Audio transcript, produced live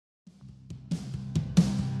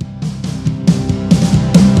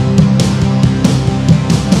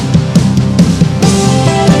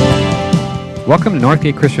Welcome to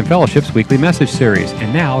Northgate Christian Fellowship's weekly message series.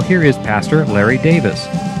 And now, here is Pastor Larry Davis.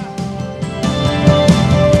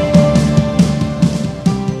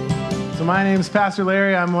 So my name is Pastor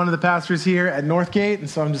Larry. I'm one of the pastors here at Northgate, and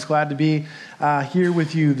so I'm just glad to be here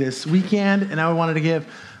with you this weekend. And I wanted to give,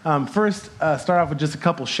 start off with just a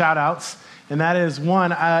couple shout-outs. And that is,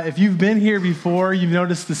 one, if you've been here before, you've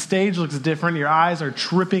noticed the stage looks different. Your eyes are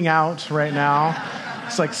tripping out right now.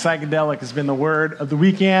 It's like psychedelic has been the word of the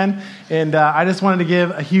weekend. And I just wanted to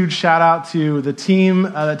give a huge shout-out to the team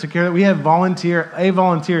that took care of it. We have a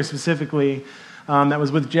volunteer specifically that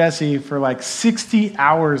was with Jesse for like 60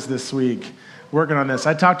 hours this week working on this.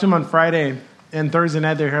 I talked to him on Friday and Thursday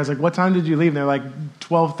night. They were here. I was like, what time did you leave? And they're like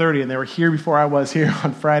 12:30, and they were here before I was here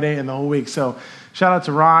on Friday and the whole week. So shout out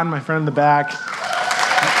to Ron, my friend in the back.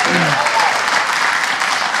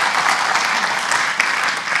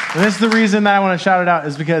 And this is the reason that I want to shout it out,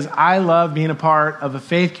 is because I love being a part of a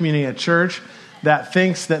faith community, a church that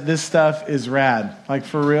thinks that this stuff is rad, like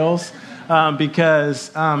for reals. Because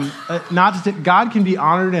God can be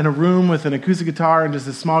honored in a room with an acoustic guitar and just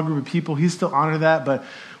a small group of people. He's still honored that. But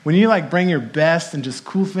when you like bring your best and just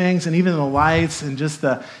cool things, and even the lights and just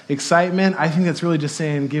the excitement, I think that's really just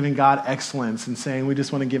saying, giving God excellence and saying, we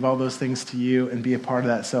just want to give all those things to you and be a part of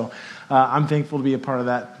that. So I'm thankful to be a part of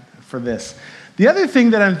that for this. The other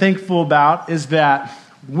thing that I'm thankful about is that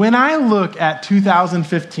when I look at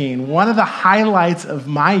 2015, one of the highlights of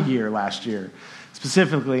my year last year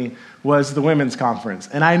specifically was the women's conference.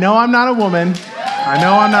 And I know I'm not a woman.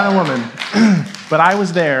 But I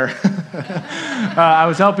was there. I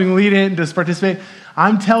was helping lead it and just participate.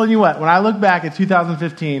 I'm telling you what, when I look back at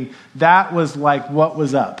 2015, that was like what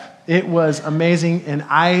was up. It was amazing. And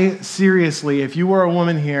I seriously, if you were a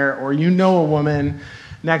woman here or you know a woman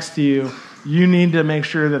next to you, you need to make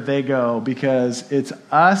sure that they go, because it's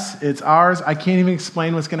us, it's ours. I can't even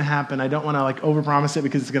explain what's going to happen. I don't want to like overpromise it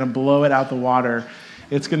because it's going to blow it out the water.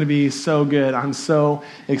 It's going to be so good. I'm so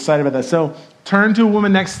excited about that. So turn to a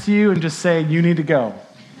woman next to you and just say, you need to go.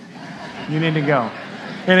 You need to go.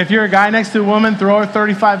 And if you're a guy next to a woman, throw her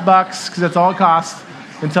 $35 because that's all it costs,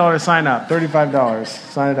 and tell her to sign up. $35.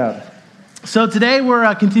 Sign it up. So today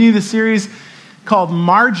we're continuing the series called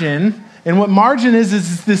Margin. And what margin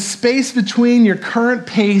is this space between your current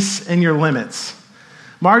pace and your limits.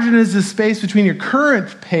 Margin is the space between your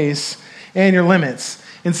current pace and your limits.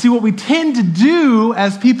 And see, what we tend to do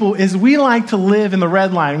as people is we like to live in the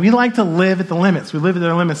red line. We like to live at the limits. We live at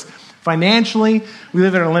our limits financially. We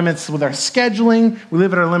live at our limits with our scheduling. We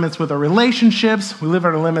live at our limits with our relationships. We live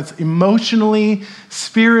at our limits emotionally,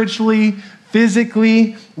 spiritually,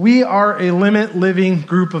 physically. We are a limit-living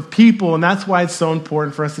group of people, and that's why it's so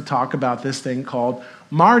important for us to talk about this thing called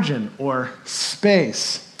margin or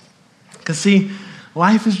space. Because see,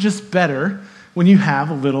 life is just better when you have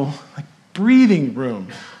a little breathing room,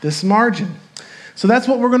 this margin. So that's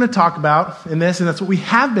what we're going to talk about in this, and that's what we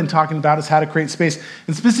have been talking about, is how to create space.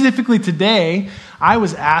 And specifically today, I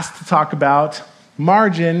was asked to talk about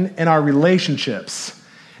margin in our relationships,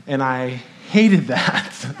 and I hated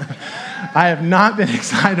that. I have not been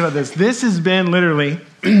excited about this. This has been literally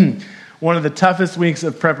one of the toughest weeks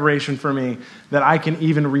of preparation for me that I can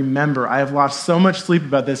even remember. I have lost so much sleep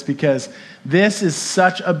about this because this is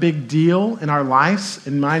such a big deal in our lives,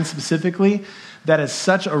 in mine specifically, that is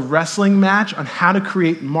such a wrestling match on how to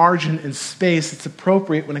create margin and space that's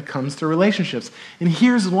appropriate when it comes to relationships. And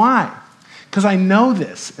here's why. Because I know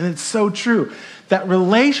this, and it's so true, that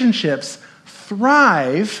relationships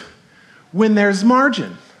thrive when there's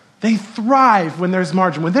margin. They thrive when there's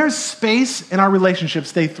margin. When there's space in our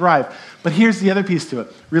relationships, they thrive. But here's the other piece to it.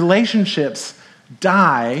 Relationships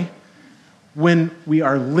die when we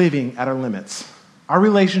are living at our limits. Our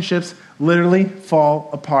relationships literally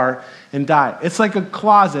fall apart and die. It's like a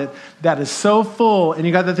closet that is so full, and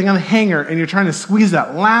you got that thing on the hanger, and you're trying to squeeze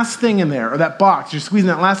that last thing in there, or that box. You're squeezing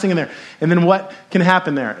that last thing in there. And then what can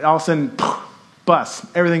happen there? All of a sudden, bust.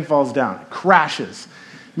 Everything falls down. It crashes.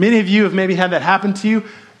 Many of you have maybe had that happen to you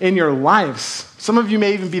in your lives. Some of you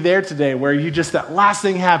may even be there today where that last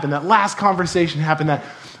thing happened, that last conversation happened, that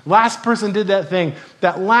last person did that thing,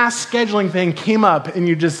 that last scheduling thing came up, and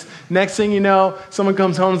next thing you know, someone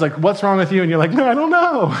comes home and is like, what's wrong with you? And you're like, no, I don't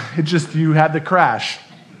know. You had the crash.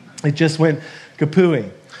 It just went kapooey.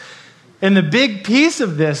 And the big piece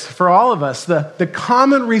of this for all of us, the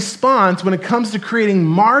common response when it comes to creating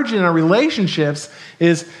margin in our relationships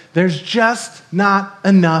is there's just not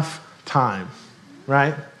enough time,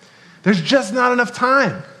 right? There's just not enough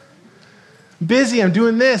time. Busy, I'm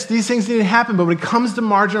doing this, these things need to happen. But when it comes to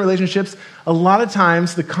margin relationships, a lot of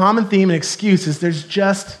times the common theme and excuse is there's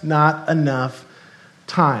just not enough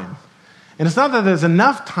time. And it's not that there's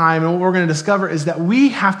enough time, and what we're going to discover is that we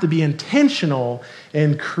have to be intentional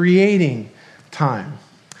in creating time.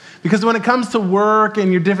 Because when it comes to work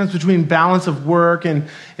and your difference between balance of work and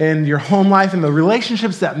your home life and the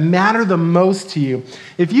relationships that matter the most to you,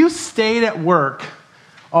 if you stayed at work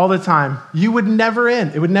all the time, you would never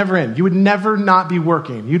end. It would never end. You would never not be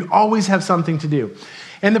working. You'd always have something to do.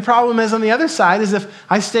 And the problem is on the other side is if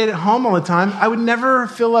I stayed at home all the time, I would never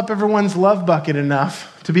fill up everyone's love bucket enough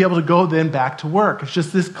to be able to go then back to work. It's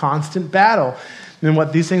just this constant battle and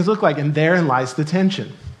what these things look like. And therein lies the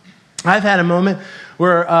tension. I've had a moment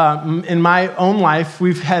where in my own life,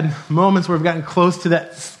 we've had moments where we've gotten close to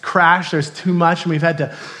that crash. There's too much, and we've had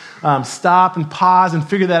to stop and pause and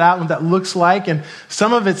figure that out, what that looks like. And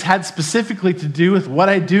some of it's had specifically to do with what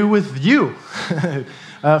I do with you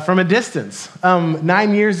from a distance.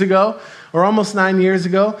 9 years ago, or almost 9 years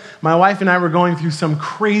ago, my wife and I were going through some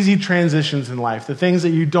crazy transitions in life, the things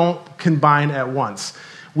that you don't combine at once.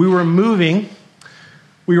 We were moving,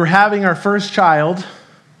 we were having our first child,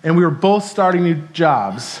 and we were both starting new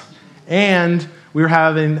jobs, and we were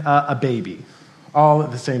having a baby, all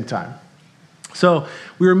at the same time. So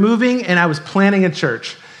we were moving, and I was planning a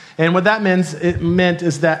church. And what that meant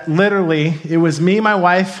is that literally it was me, my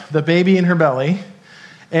wife, the baby in her belly,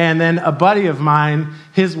 and then a buddy of mine,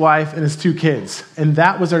 his wife, and his 2 kids. And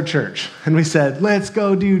that was our church. And we said, let's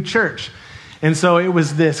go do church. And so it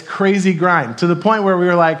was this crazy grind to the point where we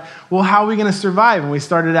were like, well, how are we going to survive? And we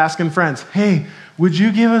started asking friends, hey, would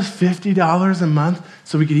you give us $50 a month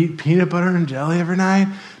so we could eat peanut butter and jelly every night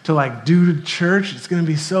to do church? It's going to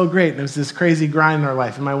be so great. And it was this crazy grind in our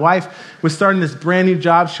life. And my wife was starting this brand new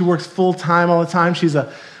job. She works full time all the time. She's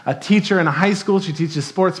a teacher in a high school. She teaches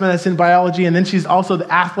sports medicine, biology, and then she's also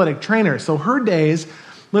the athletic trainer. So her days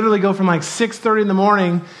literally go from 6:30 in the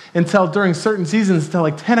morning until during certain seasons till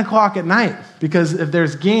 10 o'clock at night. Because if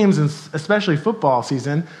there's games, and especially football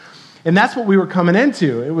season, and that's what we were coming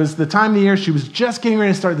into. It was the time of the year she was just getting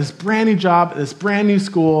ready to start this brand new job at this brand new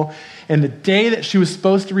school. And the day that she was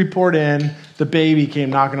supposed to report in, the baby came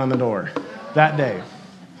knocking on the door that day.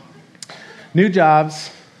 New jobs,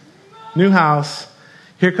 new house,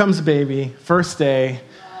 here comes the baby, first day,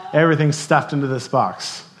 everything's stuffed into this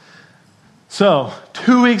box. So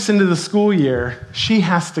 2 weeks into the school year, she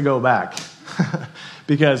has to go back.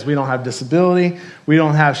 Because we don't have disability, she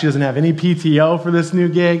doesn't have any PTO for this new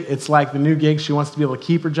gig. It's like the new gig, she wants to be able to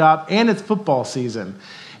keep her job, and it's football season.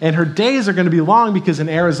 And her days are going to be long because in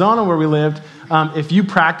Arizona where we lived, if you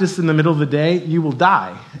practice in the middle of the day, you will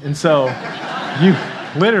die. And so you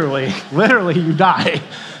literally you die.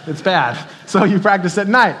 It's bad. So you practice at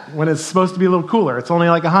night when it's supposed to be a little cooler. It's only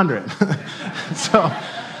 100.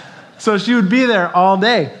 So she would be there all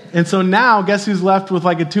day. And so now, guess who's left with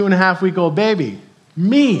a 2.5-week-old baby?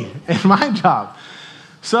 Me and my job.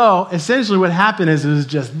 So essentially what happened is it was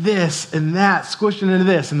just this and that squished into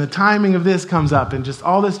this, and the timing of this comes up and just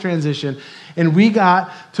all this transition. And we got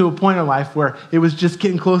to a point in life where it was just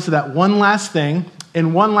getting close to that one last thing,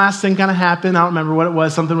 and one last thing kind of happened. I don't remember what it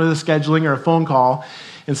was, something with a scheduling or a phone call.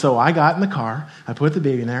 And so I got in the car, I put the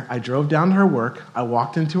baby in there, I drove down to her work, I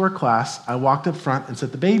walked into her class, I walked up front and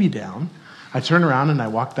set the baby down. I turned around and I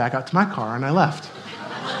walked back out to my car and I left.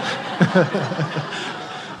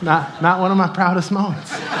 Not one of my proudest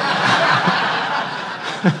moments.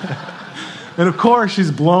 And of course,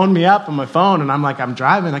 she's blown me up on my phone, and I'm like, I'm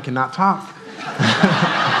driving, I cannot talk.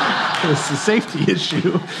 It's a safety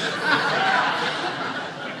issue.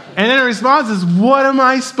 And then her response is, what am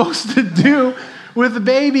I supposed to do with the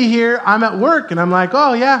baby here? I'm at work. And I'm like,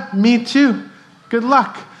 oh yeah, me too. Good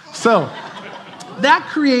luck. So that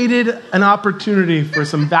created an opportunity for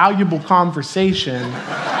some valuable conversation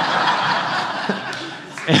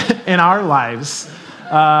in our lives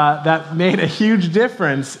that made a huge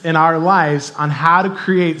difference in our lives on how to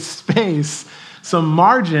create space, some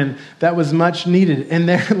margin that was much needed. And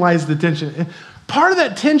there lies the tension. Part of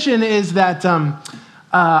that tension is that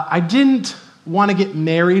I didn't want to get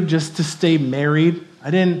married just to stay married.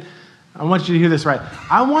 I want you to hear this right.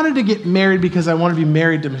 I wanted to get married because I wanted to be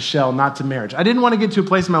married to Michelle, not to marriage. I didn't want to get to a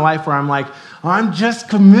place in my life where I'm like, I'm just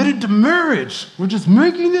committed to marriage. We're just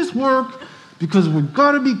making this work because we've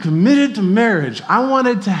got to be committed to marriage. I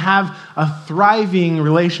wanted to have a thriving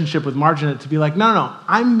relationship with Margaret to be like, no,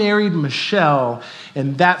 I'm married Michelle,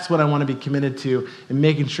 and that's what I want to be committed to, and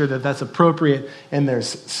making sure that that's appropriate and there's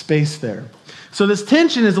space there. So this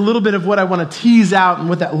tension is a little bit of what I want to tease out and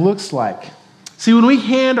what that looks like. See, when we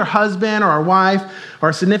hand our husband or our wife or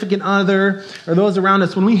our significant other or those around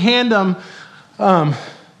us, when we hand them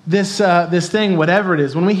this thing, whatever it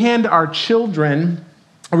is, when we hand our children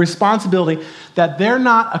a responsibility that they're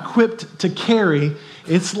not equipped to carry,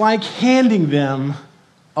 it's like handing them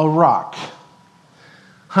a rock.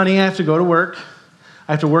 Honey, I have to go to work.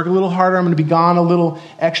 I have to work a little harder. I'm going to be gone a little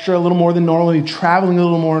extra, a little more than normal. I'm going to be traveling a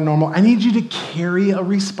little more than normal. I need you to carry a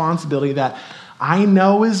responsibility that I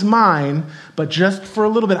know is mine, but just for a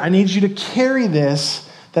little bit. I need you to carry this.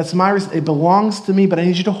 That's it belongs to me, but I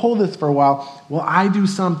need you to hold this for a while while I do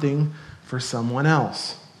something for someone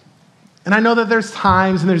else. And I know that there's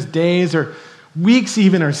times and there's days or weeks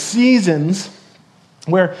even or seasons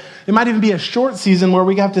where it might even be a short season where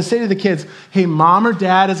we have to say to the kids, hey, mom or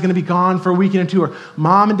dad is going to be gone for a weekend or two, or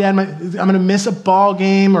mom and dad, I'm going to miss a ball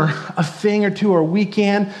game or a thing or two or a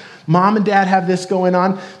weekend. Mom and dad have this going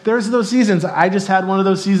on. There's those seasons. I just had one of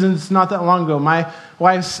those seasons not that long ago. My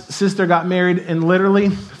wife's sister got married in literally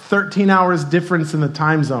 13 hours difference in the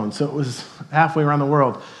time zone. So it was halfway around the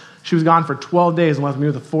world. She was gone for 12 days and left me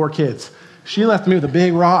with the 4 kids. She left me with a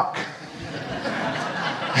big rock.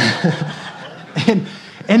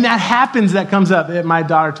 And that happens, that comes up. My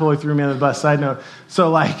daughter totally threw me on the bus, side note.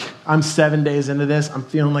 So I'm 7 days into this. I'm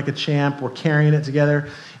feeling like a champ. We're carrying it together.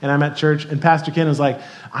 And I'm at church. And Pastor Ken was like,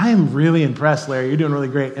 I am really impressed, Larry. You're doing really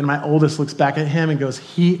great. And my oldest looks back at him and goes,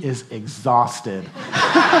 he is exhausted.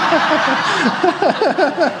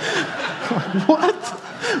 What?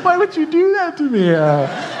 Why would you do that to me?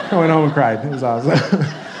 I went home and cried. It was awesome.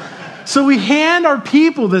 So we hand our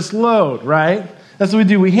people this load, right? That's what we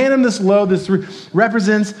do. We hand them this load. This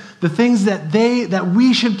represents the things that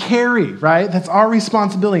we should carry, right? That's our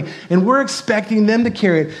responsibility. And we're expecting them to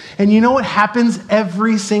carry it. And you know what happens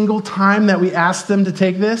every single time that we ask them to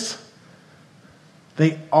take this?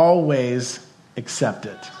 They always accept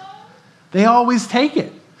it. They always take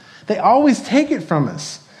it. They always take it from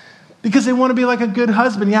us. Because they want to be like a good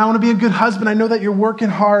husband. Yeah, I want to be a good husband. I know that you're working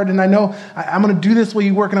hard, and I know I'm going to do this while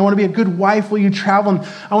you work, and I want to be a good wife while you travel, and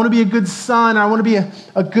I want to be a good son, I want to be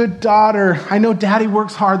a good daughter. I know daddy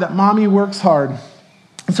works hard, that mommy works hard.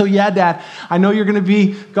 And so, yeah, dad, I know you're going to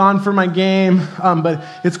be gone for my game, but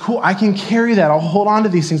it's cool. I can carry that. I'll hold on to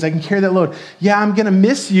these things. I can carry that load. Yeah, I'm going to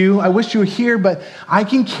miss you. I wish you were here, but I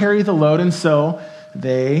can carry the load, and so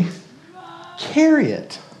they carry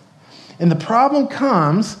it. And the problem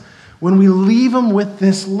comes when we leave them with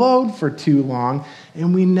this load for too long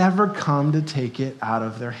and we never come to take it out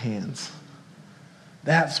of their hands.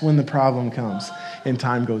 That's when the problem comes. And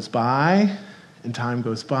time goes by, and time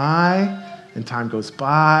goes by, and time goes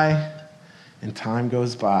by, and time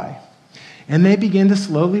goes by. And they begin to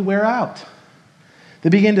slowly wear out. They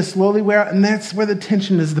begin to slowly wear out, and that's where the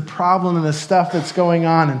tension is, the problem and the stuff that's going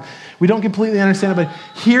on. And we don't completely understand it, but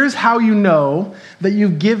here's how you know that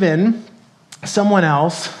you've given someone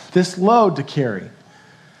else this load to carry,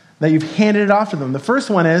 that you've handed it off to them. The first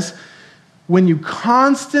one is when you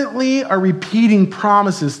constantly are repeating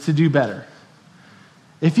promises to do better.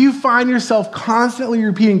 If you find yourself constantly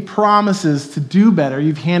repeating promises to do better,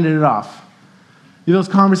 you've handed it off. You know those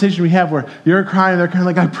conversations we have where you're crying, they're kind of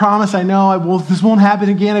like, I promise, I know, this won't happen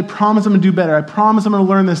again. I promise I'm going to do better. I promise I'm going to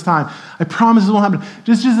learn this time. I promise it won't happen.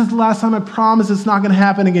 Just as the last time, I promise it's not going to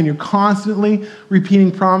happen again. You're constantly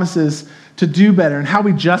repeating promises to do better. And how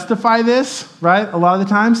we justify this, right, a lot of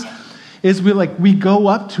the times, is we go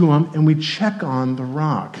up to them and we check on the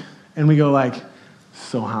rock. And we go like,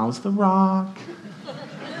 so how's the rock?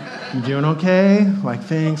 You doing okay? Like,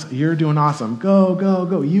 thanks. You're doing awesome. Go, go,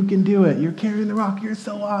 go. You can do it. You're carrying the rock. You're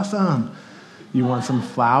so awesome. You want some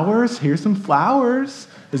flowers? Here's some flowers.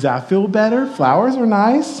 Does that feel better? Flowers are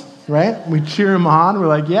nice, right? We cheer them on. We're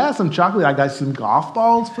like, yeah, some chocolate. I got some golf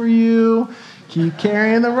balls for you. Keep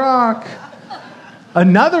carrying the rock.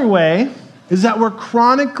 Another way is that we're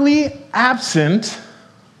chronically absent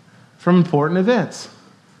from important events.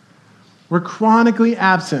 We're chronically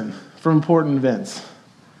absent from important events.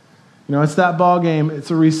 You know, it's that ball game,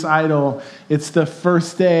 it's a recital, it's the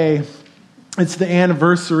first day, it's the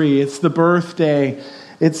anniversary, it's the birthday,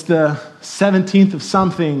 it's the 17th of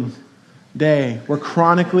something day. We're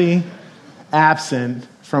chronically absent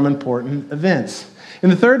from important events.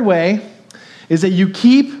 And the third way is that you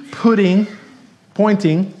keep pointing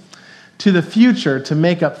to the future to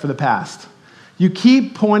make up for the past. You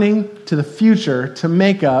keep pointing to the future to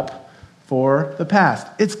make up for the past.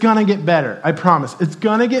 It's going to get better, I promise. It's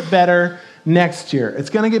going to get better next year. It's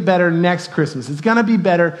going to get better next Christmas. It's going to be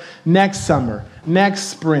better next summer, next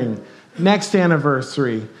spring, next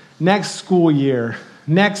anniversary, next school year,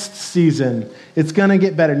 next season. It's going to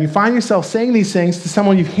get better. And you find yourself saying these things to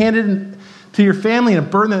someone you've handed to your family and a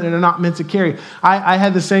burden that they're not meant to carry. I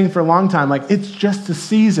had this saying for a long time, like, it's just a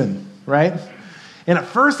season, right? And at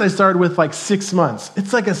first I started with like 6 months.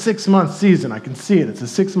 It's like a 6-month season. I can see it. It's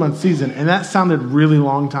a 6-month season. And that sounded really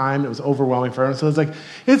long time. It was overwhelming for everyone. So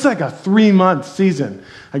it's like a 3-month season.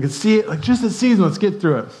 I could see it, like just a season, let's get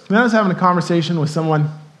through it. And then I was having a conversation with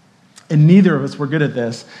someone, and neither of us were good at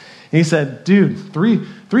this. And he said, dude,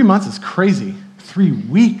 three months is crazy. 3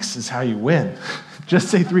 weeks is how you win. Just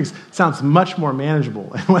say 3 weeks. Sounds much more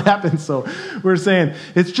manageable. And what happens, so we're saying,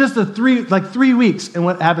 it's just 3 weeks. And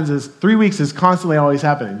what happens is 3 weeks is constantly always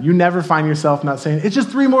happening. You never find yourself not saying, it's just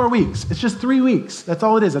 3 more weeks. It's just 3 weeks. That's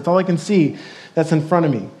all it is. That's all I can see that's in front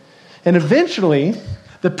of me. And eventually,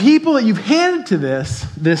 the people that you've handed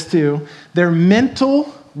this to, their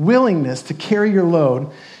mental willingness to carry your load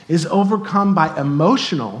is overcome by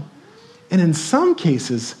emotional and in some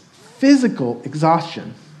cases, physical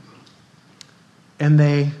exhaustion. And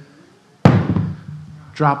they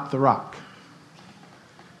drop the rock.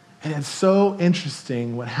 And it's so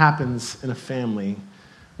interesting what happens in a family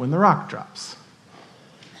when the rock drops.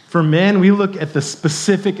 For men, we look at the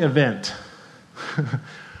specific event.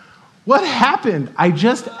 What happened? I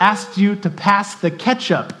just asked you to pass the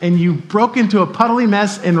ketchup, and you broke into a puddly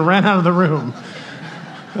mess and ran out of the room.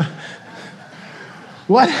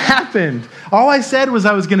 What happened? All I said was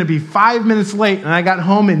I was going to be 5 minutes late, and I got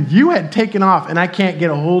home, and you had taken off, and I can't get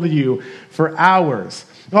a hold of you for hours.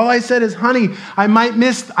 All I said is, honey, I might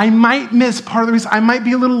miss part of the recital. I might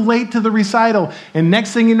be a little late to the recital. And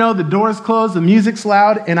next thing you know, the door's closed, the music's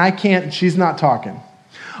loud, and I can't, she's not talking.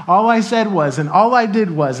 All I said was, and all I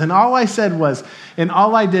did was, and all I said was, and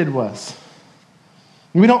all I did was.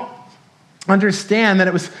 We don't understand that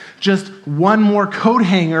it was just one more coat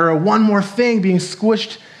hanger or one more thing being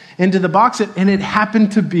squished into the box, and it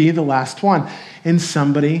happened to be the last one. And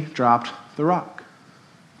somebody dropped the rock.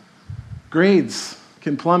 Grades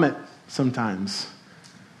can plummet sometimes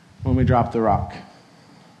when we drop the rock.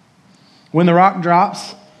 When the rock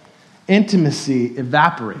drops, intimacy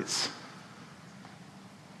evaporates.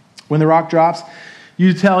 When the rock drops,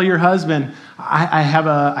 you tell your husband, I have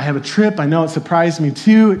a trip. I know it surprised me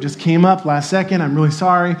too. It just came up last second. I'm really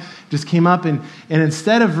sorry. It just came up. And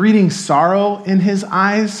instead of reading sorrow in his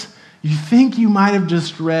eyes, you think you might have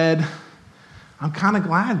just read, I'm kind of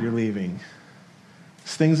glad you're leaving.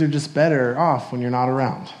 Things are just better off when you're not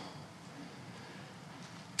around.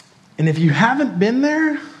 And if you haven't been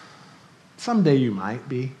there, someday you might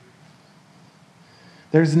be.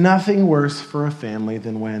 There's nothing worse for a family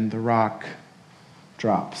than when the rock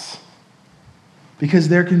drops. Because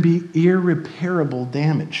there can be irreparable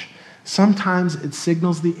damage. Sometimes it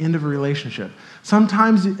signals the end of a relationship.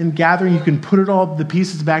 Sometimes in gathering, you can put the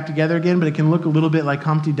pieces back together again, but it can look a little bit like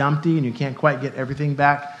Humpty Dumpty, and you can't quite get everything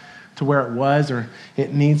back to where it was or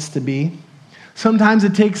it needs to be. Sometimes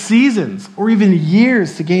it takes seasons or even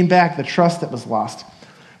years to gain back the trust that was lost.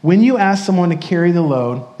 When you ask someone to carry the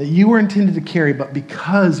load that you were intended to carry, but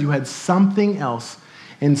because you had something else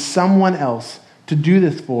and someone else to do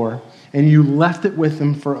this for, and you left it with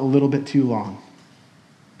them for a little bit too long,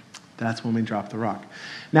 that's when we drop the rock.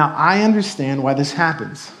 Now, I understand why this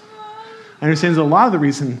happens. I understand there's a lot of the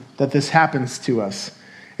reason that this happens to us.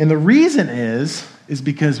 And the reason is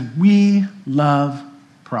because we love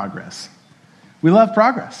progress. We love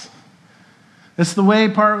progress. That's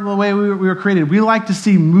part of the way we were created. We like to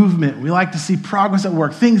see movement. We like to see progress at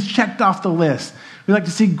work, things checked off the list. We like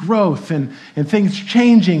to see growth and things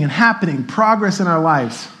changing and happening, progress in our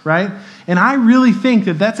lives, right? And I really think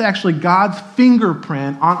that that's actually God's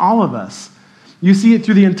fingerprint on all of us. You see it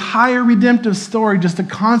through the entire redemptive story, just a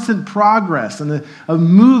constant progress and a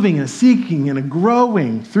moving and a seeking and a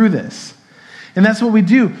growing through this. And that's what we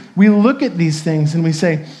do. We look at these things and we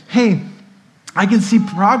say, hey, I can see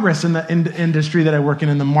progress in the industry that I work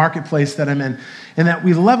in the marketplace that I'm in, and that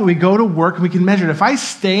we love it. We go to work and we can measure it. If I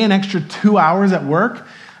stay an extra 2 hours at work,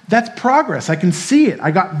 that's progress. I can see it.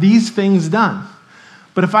 I got these things done.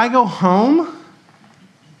 But if I go home,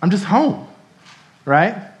 I'm just home,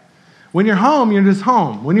 right? When you're home, you're just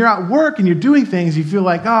home. When you're at work and you're doing things, you feel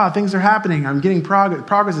like, things are happening. I'm getting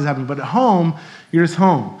progress is happening. But at home, you're just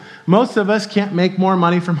home. Most of us can't make more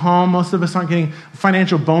money from home. Most of us aren't getting a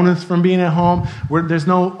financial bonus from being at home. There's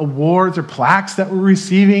no awards or plaques that we're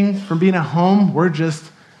receiving from being at home. We're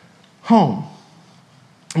just home.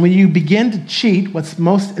 When you begin to cheat what's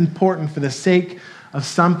most important for the sake of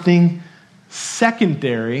something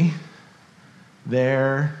secondary,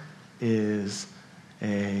 there is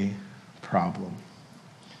a problem.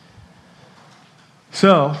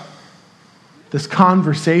 So, this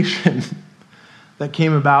conversation that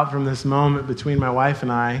came about from this moment between my wife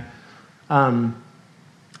and I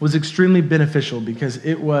was extremely beneficial because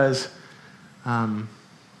it was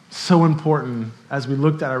so important as we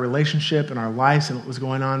looked at our relationship and our lives and what was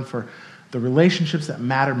going on for the relationships that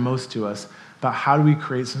mattered most to us, about how do we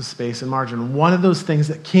create some space and margin. One of those things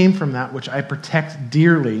that came from that, which I protect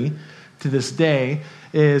dearly to this day,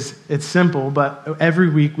 is it's simple, but every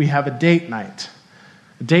week we have a date night.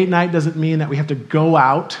 A date night doesn't mean that we have to go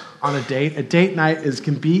out on a date. A date night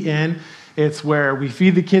can be it's where we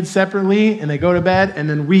feed the kids separately and they go to bed and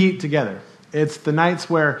then we eat together. It's the nights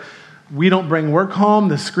where we don't bring work home,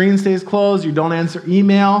 the screen stays closed, you don't answer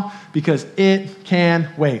email because it can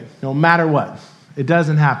wait, no matter what. It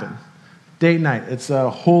doesn't happen. Date night, it's a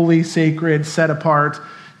holy, sacred, set apart.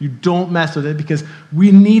 You don't mess with it because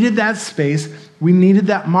we needed that space, we needed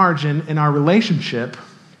that margin in our relationship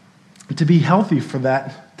to be healthy for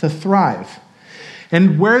that to thrive.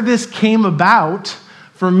 And where this came about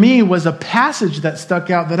for me was a passage that stuck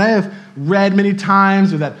out that I have read many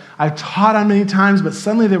times or that I've taught on many times, but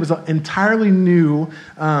suddenly there was an entirely new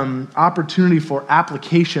opportunity for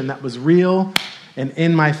application that was real and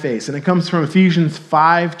in my face. And it comes from Ephesians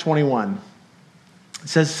 5:21. It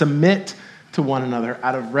says, submit to one another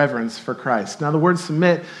out of reverence for Christ. Now the word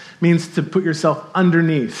submit means to put yourself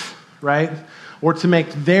underneath, right? Or to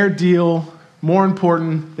make their deal more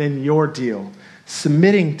important than your deal.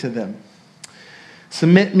 Submitting to them.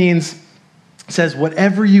 Submit means, says,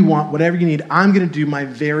 whatever you want, whatever you need, I'm going to do my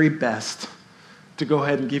very best to go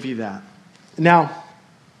ahead and give you that. Now,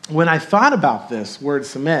 when I thought about this word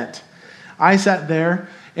submit, I sat there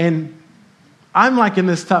and I'm like in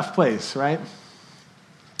this tough place, right?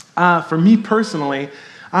 For me personally,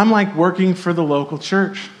 I'm like working for the local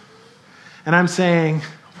church. And I'm saying,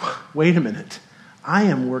 wait a minute, I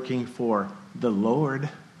am working for the Lord.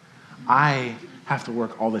 I have to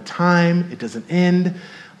work all the time. It doesn't end.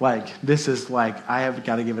 This is I have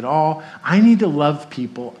got to give it all. I need to love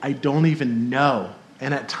people I don't even know.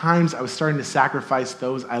 And at times I was starting to sacrifice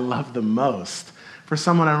those I love the most for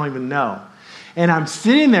someone I don't even know. And I'm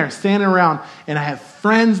sitting there, standing around, and I have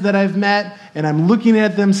friends that I've met, and I'm looking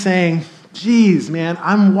at them saying, geez, man,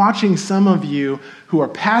 I'm watching some of you who are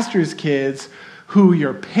pastors' kids, who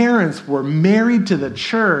your parents were married to the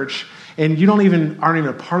church, and you aren't even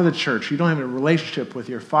a part of the church. You don't have a relationship with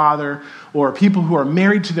your father, or people who are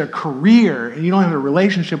married to their career, and you don't have a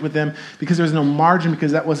relationship with them because there's no margin,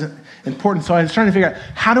 because that wasn't important. So I was trying to figure out,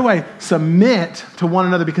 how do I submit to one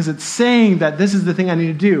another? Because it's saying that this is the thing I need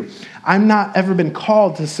to do. I've not ever been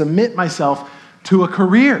called to submit myself to a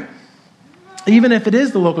career, even if it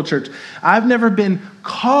is the local church. I've never been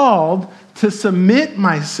called to submit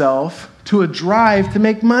myself to a drive to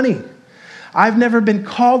make money. I've never been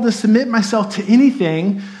called to submit myself to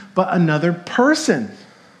anything but another person.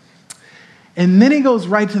 And then he goes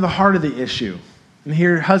right to the heart of the issue. And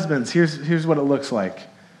here, husbands, here's what it looks like.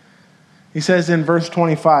 He says in verse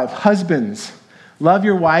 25, husbands, love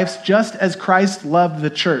your wives just as Christ loved the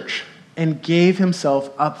church and gave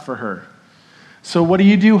himself up for her. So what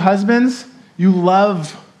do, husbands? You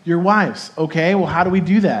love your wives. Okay, well, how do we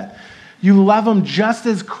do that? You love them just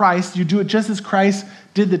as Christ, you do it just as Christ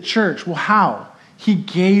did the church. Well, how? He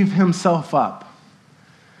gave himself up.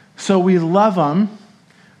 So we love them.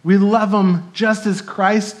 We love them just as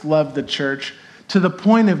Christ loved the church, to the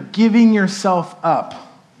point of giving yourself up.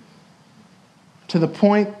 To the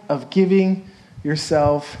point of giving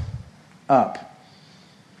yourself up.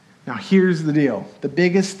 Now, here's the deal. The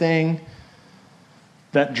biggest thing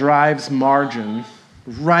that drives margin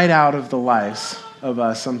right out of the lives of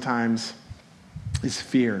us sometimes is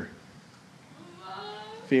fear.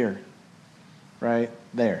 Fear. Right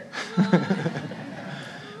there.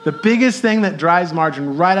 The biggest thing that drives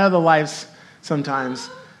margin right out of the lives sometimes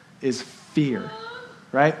is fear.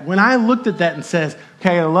 Right? When I looked at that and says,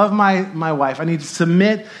 okay, I love my wife. I need to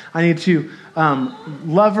submit. I need to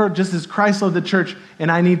love her just as Christ loved the church.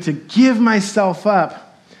 And I need to give myself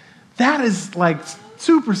up. That is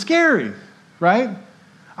super scary, right?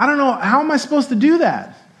 I don't know, how am I supposed to do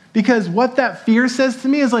that? Because what that fear says to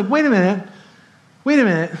me is wait a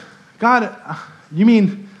minute, God, you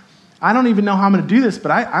mean I don't even know how I'm going to do this, but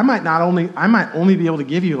I might only be able to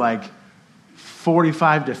give you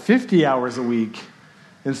 45 to 50 hours a week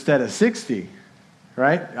instead of 60,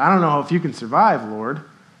 right? I don't know if you can survive, Lord,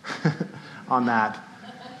 on that.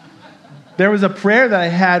 There was a prayer that I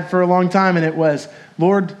had for a long time, and it was,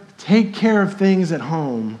 Lord, take care of things at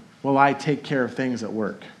home while I take care of things at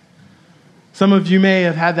work. Some of you may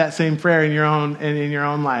have had that same prayer in your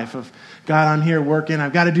own life of, God, I'm here working.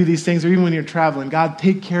 I've got to do these things. Or even when you're traveling, God,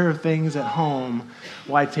 take care of things at home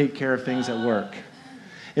while I take care of things at work.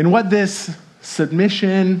 And what this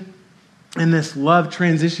submission and this love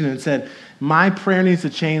transition, it said, my prayer needs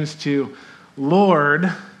to change to,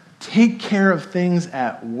 Lord, take care of things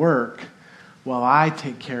at work while I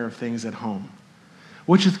take care of things at home.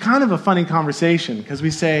 Which is kind of a funny conversation because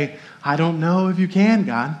we say, I don't know if you can,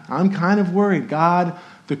 God. I'm kind of worried. God,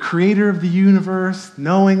 the creator of the universe,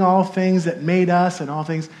 knowing all things that made us and all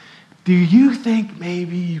things, do you think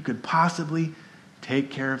maybe you could possibly take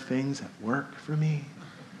care of things at work for me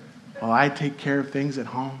while I take care of things at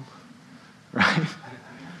home? Right?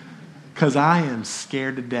 Because I am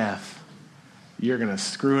scared to death you're going to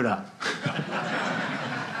screw it up.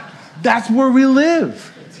 That's where we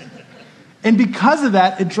live. And because of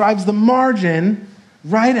that, it drives the margin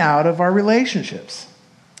right out of our relationships.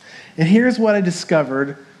 And here's what I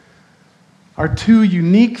discovered are two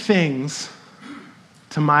unique things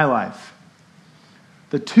to my life.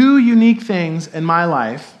 The two unique things in my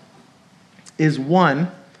life is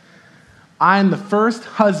one, I'm the first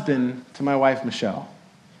husband to my wife, Michelle.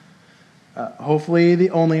 Hopefully the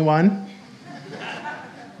only one,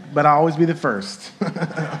 but I'll always be the first.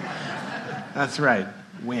 That's right.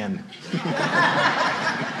 Win.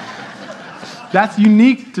 That's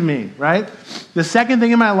unique to me, right? The second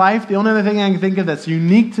thing in my life, the only other thing I can think of that's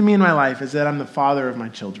unique to me in my life is that I'm the father of my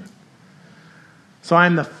children. So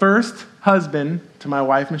I'm the first husband to my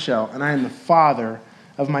wife, Michelle, and I am the father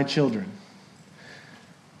of my children.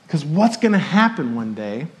 Because what's going to happen one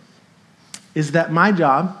day is that my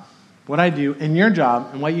job, what I do, and your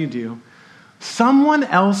job, and what you do, someone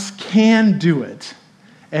else can do it,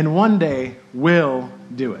 and one day will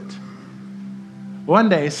do it. One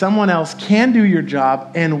day, someone else can do your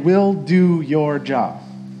job and will do your job.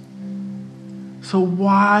 So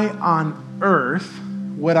why on earth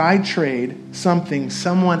would I trade something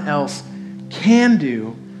someone else can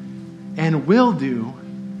do and will do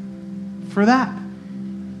for that?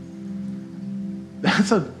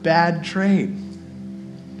 That's a bad trade.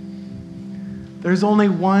 There's only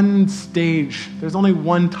one stage. There's only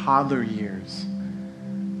one toddler years.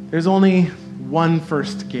 There's only one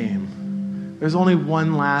first game. There's only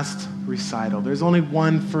one last recital. There's only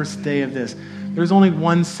one first day of this. There's only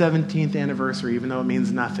one 17th anniversary, even though it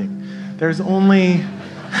means nothing. There's only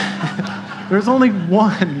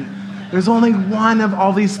one. There's only one of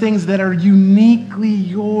all these things that are uniquely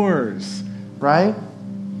yours, right?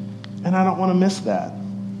 And I don't want to miss that.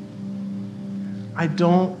 I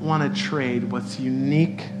don't want to trade what's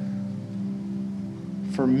unique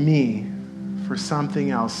for me for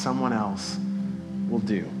something else someone else will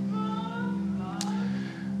do.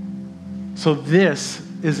 So this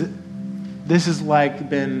is like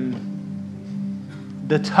been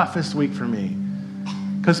the toughest week for me.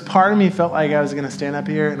 Because part of me felt like I was going to stand up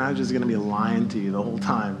here and I was just going to be lying to you the whole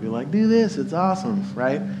time. Be like, do this, it's awesome,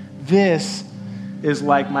 right? This is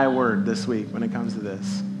like my word this week when it comes to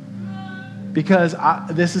this. Because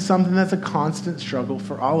this is something that's a constant struggle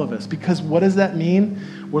for all of us. Because what does that mean?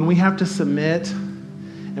 When we have to submit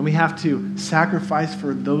and we have to sacrifice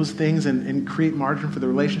for those things and create margin for the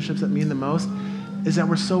relationships that mean the most, is that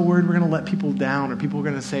we're so worried we're going to let people down, or people are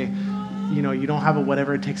going to say, you know, you don't have a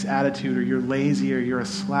whatever it takes attitude, or you're lazy, or you're a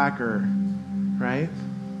slacker, right?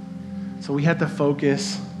 So we have to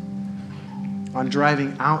focus on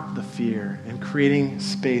driving out the fear and creating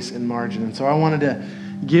space and margin. And so I wanted to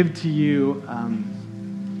give to you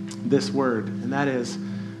this word, and that is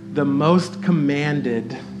the most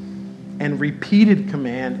commanded and repeated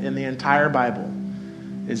command in the entire Bible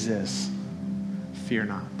is this: fear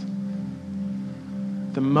not.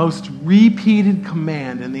 The most repeated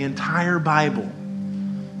command in the entire Bible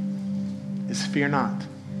is fear not.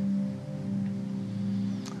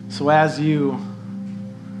 So as you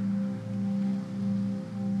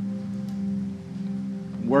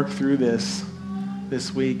work through this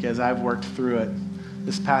week, as I've worked through it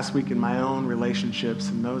this past week in my own relationships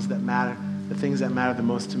and those that matter, the things that matter the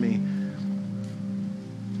most to me,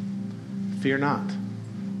 fear not.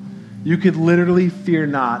 You could literally fear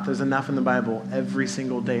not. There's enough in the Bible every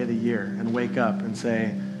single day of the year, and wake up and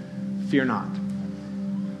say, fear not.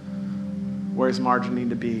 Where's margin need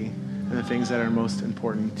to be in the things that are most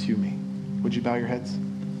important to me? Would you bow your heads?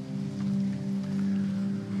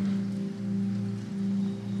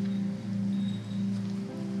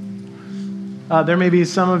 There may be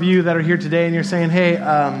some of you that are here today and you're saying, hey,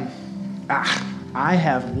 I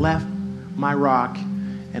have left my rock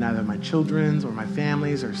in either my children's or my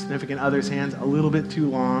family's or significant others' hands a little bit too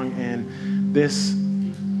long, and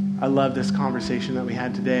I love this conversation that we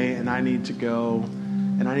had today, and I need to go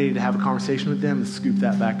and I need to have a conversation with them and scoop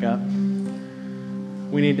that back up.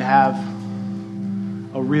 We need to have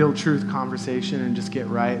a real truth conversation and just get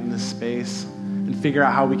right in this space and figure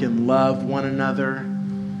out how we can love one another,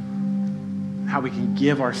 how we can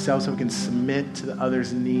give ourselves, how we can submit to the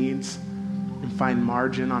other's needs, and find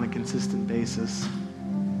margin on a consistent basis.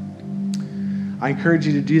 I encourage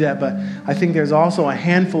you to do that, but I think there's also a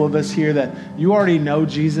handful of us here that you already know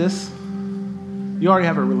Jesus. You already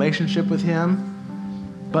have a relationship with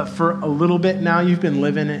him, but for a little bit now you've been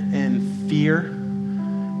living in fear,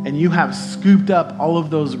 and you have scooped up all of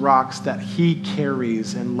those rocks that he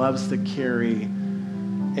carries and loves to carry,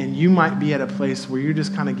 and you might be at a place where you're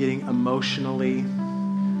just kind of getting emotionally,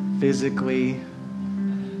 physically,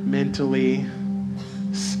 mentally,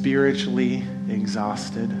 spiritually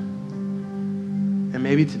exhausted. And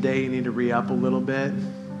maybe today you need to re-up a little bit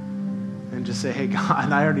and just say, hey,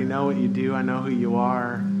 God, I already know what you do. I know who you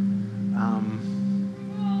are.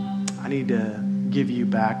 I need to give you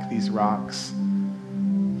back these rocks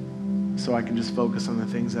so I can just focus on the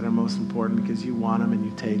things that are most important because you want them and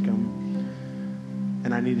you take them.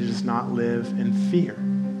 And I need to just not live in fear.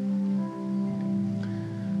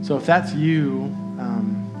 So if that's you,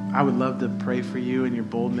 I would love to pray for you and your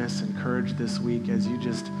boldness and courage this week as you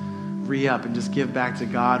just re-up and just give back to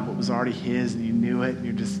God what was already his, and you knew it, and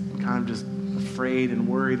you're just kind of just afraid and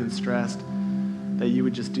worried and stressed, that you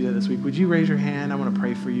would just do that this week. Would you raise your hand? I want to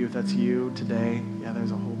pray for you if that's you today. Yeah,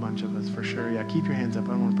 there's a whole bunch of us for sure. Yeah, keep your hands up.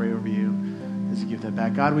 I want to pray over you as you give that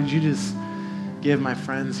back. God, would you just give my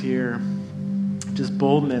friends here just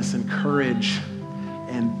boldness and courage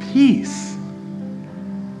and peace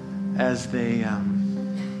as they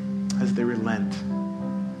relent.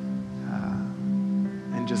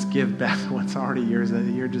 And just give back what's already yours that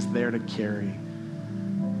you're just there to carry.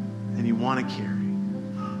 And you want to carry.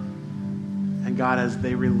 And God, as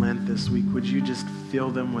they relent this week, would you just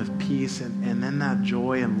fill them with peace and then that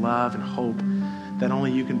joy and love and hope that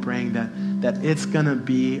only you can bring, that it's going to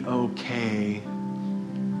be okay,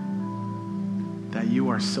 that you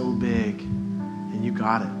are so big and you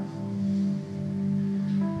got it.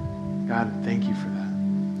 God, thank you for that.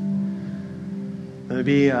 There'll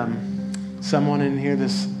be someone in here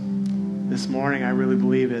this morning, I really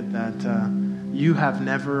believe it, that you have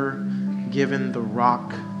never given the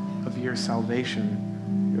rock of your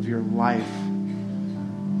salvation, of your life,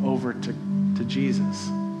 over to Jesus.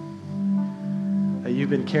 That you've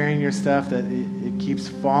been carrying your stuff, that it keeps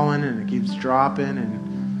falling and it keeps dropping,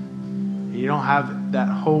 and you don't have that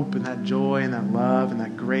hope and that joy and that love and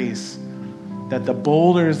that grace, that the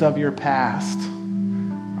boulders of your past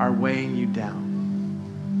are weighing you down.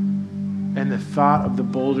 And the thought of the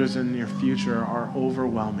boulders in your future are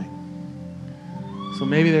overwhelming. So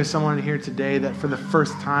maybe there's someone here today that for the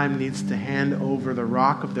first time needs to hand over the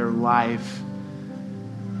rock of their life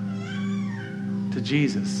to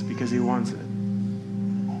Jesus because he wants it.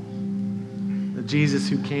 The Jesus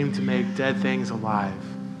who came to make dead things alive,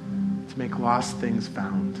 to make lost things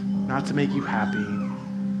found, not to make you happy,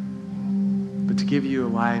 but to give you a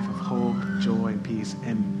life of hope, joy, peace,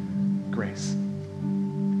 and grace.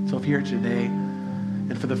 So if you're here today,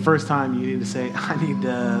 and for the first time you need to say, I need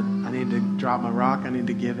to drop my rock, I need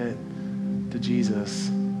to give it to Jesus,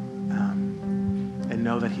 and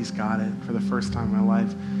know that he's got it for the first time in my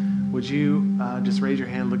life, would you just raise your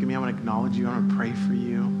hand, look at me, I want to acknowledge you, I want to pray for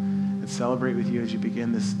you, and celebrate with you as you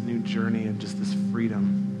begin this new journey of just this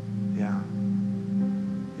freedom. Yeah.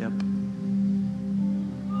 Yep.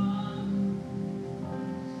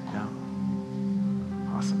 Yeah.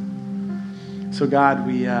 Awesome. So God,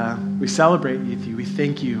 we celebrate with you. We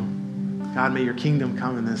thank you. God, may your kingdom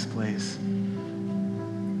come in this place.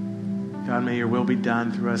 God, may your will be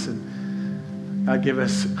done through us. And God, give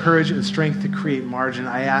us courage and strength to create margin.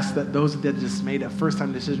 I ask that those that just made a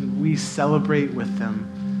first-time decision, we celebrate with them,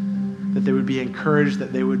 that they would be encouraged,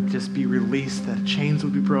 that they would just be released, that chains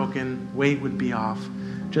would be broken, weight would be off,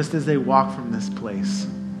 just as they walk from this place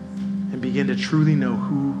and begin to truly know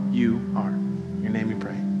who you are. In your name we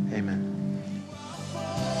pray. Amen.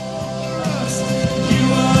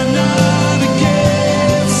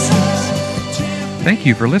 Thank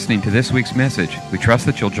you for listening to this week's message. We trust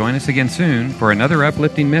that you'll join us again soon for another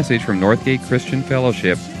uplifting message from Northgate Christian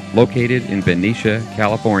Fellowship, located in Benicia,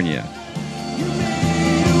 California.